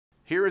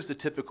Here is the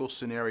typical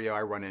scenario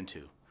I run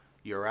into.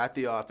 You're at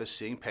the office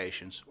seeing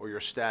patients, or your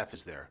staff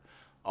is there.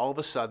 All of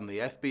a sudden, the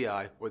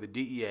FBI or the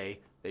DEA,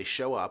 they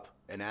show up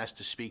and ask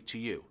to speak to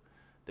you.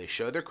 They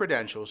show their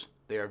credentials,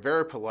 they are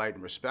very polite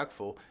and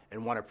respectful,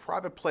 and want a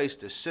private place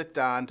to sit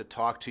down to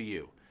talk to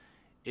you.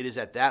 It is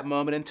at that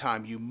moment in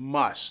time you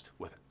must,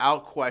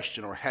 without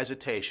question or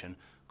hesitation,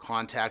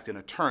 contact an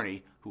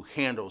attorney who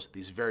handles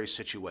these very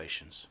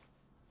situations.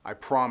 I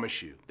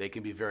promise you, they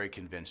can be very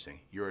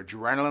convincing. Your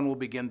adrenaline will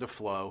begin to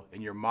flow,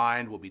 and your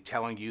mind will be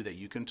telling you that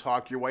you can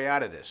talk your way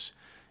out of this.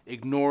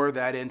 Ignore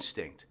that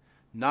instinct.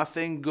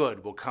 Nothing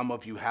good will come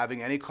of you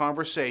having any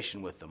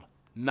conversation with them.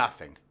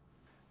 Nothing.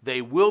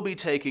 They will be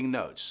taking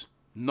notes,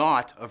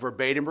 not a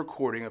verbatim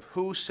recording of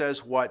who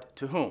says what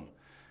to whom.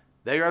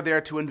 They are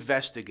there to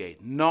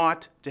investigate,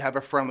 not to have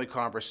a friendly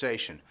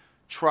conversation.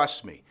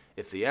 Trust me,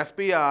 if the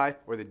FBI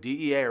or the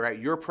DEA are at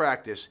your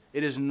practice,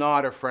 it is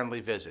not a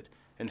friendly visit.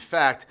 In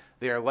fact,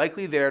 they are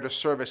likely there to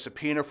serve a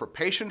subpoena for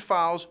patient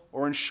files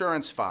or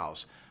insurance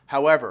files.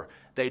 However,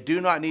 they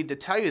do not need to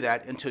tell you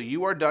that until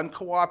you are done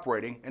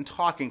cooperating and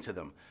talking to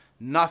them.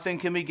 Nothing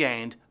can be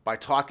gained by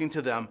talking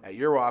to them at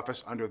your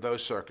office under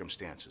those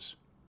circumstances.